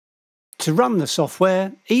To run the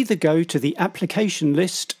software, either go to the application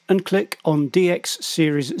list and click on DX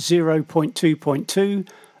Series 0.2.2,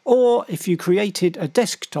 or if you created a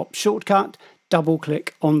desktop shortcut,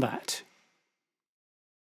 double-click on that.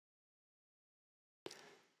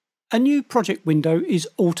 A new project window is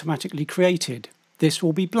automatically created. This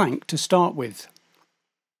will be blank to start with.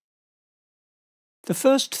 The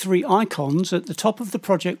first three icons at the top of the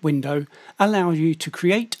project window allow you to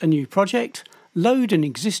create a new project, load an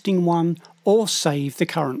existing one, or save the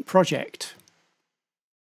current project.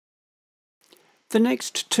 The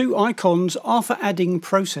next two icons are for adding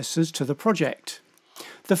processors to the project.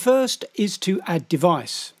 The first is to add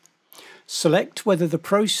device. Select whether the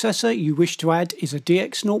processor you wish to add is a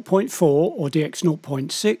DX0.4 or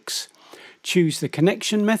DX0.6. Choose the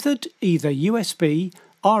connection method, either USB,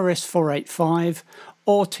 RS485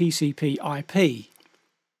 or TCP/IP.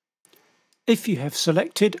 If you have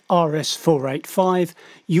selected RS485,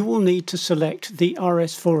 you will need to select the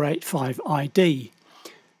RS485 ID.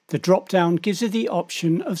 The drop-down gives you the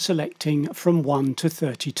option of selecting from 1 to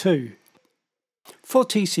 32. For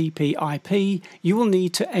TCP/IP, you will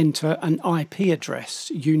need to enter an IP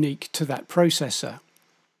address unique to that processor.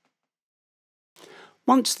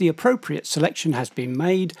 Once the appropriate selection has been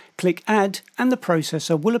made, click Add and the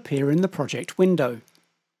processor will appear in the project window.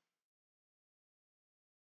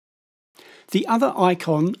 The other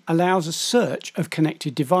icon allows a search of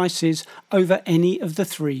connected devices over any of the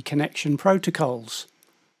three connection protocols.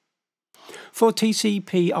 For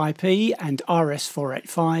TCP/IP and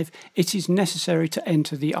RS485, it is necessary to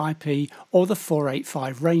enter the IP or the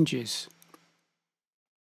 485 ranges.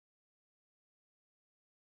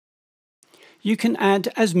 You can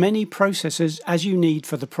add as many processors as you need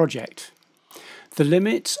for the project. The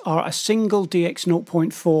limits are a single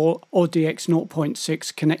DX0.4 or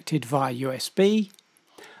DX0.6 connected via USB,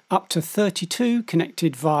 up to 32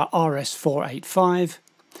 connected via RS485,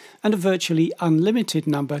 and a virtually unlimited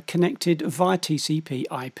number connected via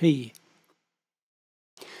TCP/IP.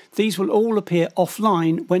 These will all appear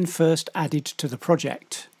offline when first added to the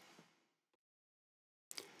project.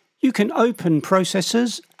 You can open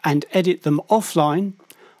processors and edit them offline,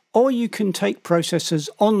 or you can take processors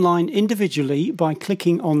online individually by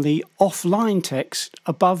clicking on the offline text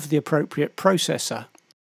above the appropriate processor.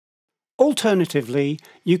 Alternatively,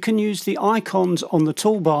 you can use the icons on the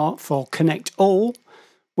toolbar for Connect All,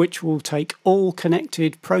 which will take all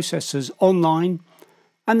connected processors online,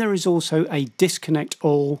 and there is also a Disconnect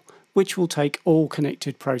All, which will take all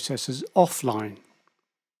connected processors offline.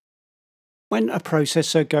 When a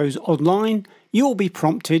processor goes online, you will be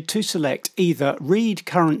prompted to select either Read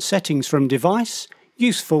Current Settings from Device,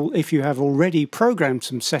 useful if you have already programmed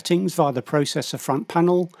some settings via the processor front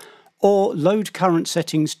panel, or Load Current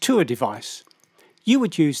Settings to a device. You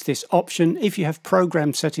would use this option if you have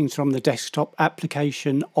programmed settings from the desktop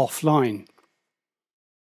application offline.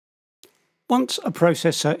 Once a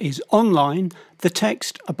processor is online, the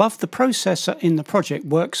text above the processor in the project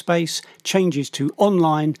workspace changes to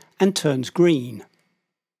Online and turns green.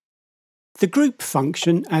 The group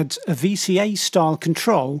function adds a VCA-style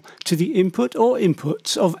control to the input or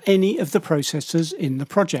inputs of any of the processors in the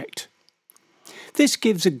project. This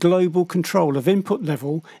gives a global control of input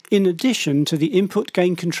level in addition to the input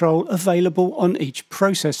gain control available on each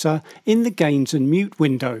processor in the Gains and Mute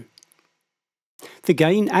window. The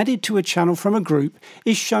gain added to a channel from a group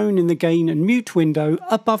is shown in the Gain and Mute window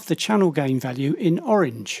above the channel gain value in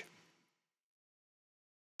orange.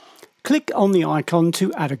 Click on the icon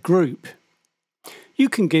to add a group. You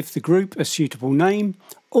can give the group a suitable name.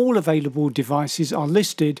 All available devices are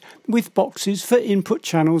listed with boxes for input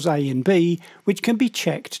channels A and B, which can be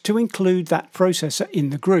checked to include that processor in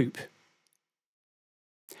the group.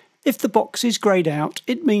 If the box is greyed out,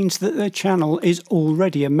 it means that the channel is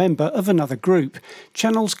already a member of another group.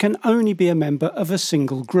 Channels can only be a member of a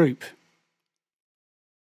single group.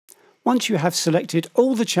 Once you have selected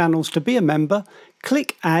all the channels to be a member,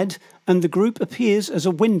 click Add and the group appears as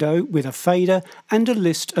a window with a fader and a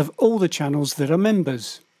list of all the channels that are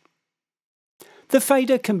members. The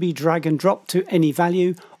fader can be drag and drop to any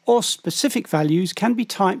value, or specific values can be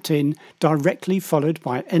typed in directly followed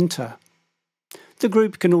by Enter. The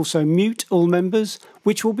group can also mute all members,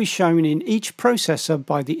 which will be shown in each processor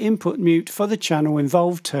by the input mute for the channel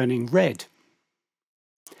involved turning red.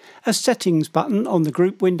 A Settings button on the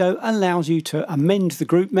group window allows you to amend the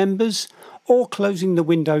group members, or closing the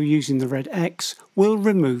window using the red X will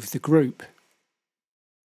remove the group.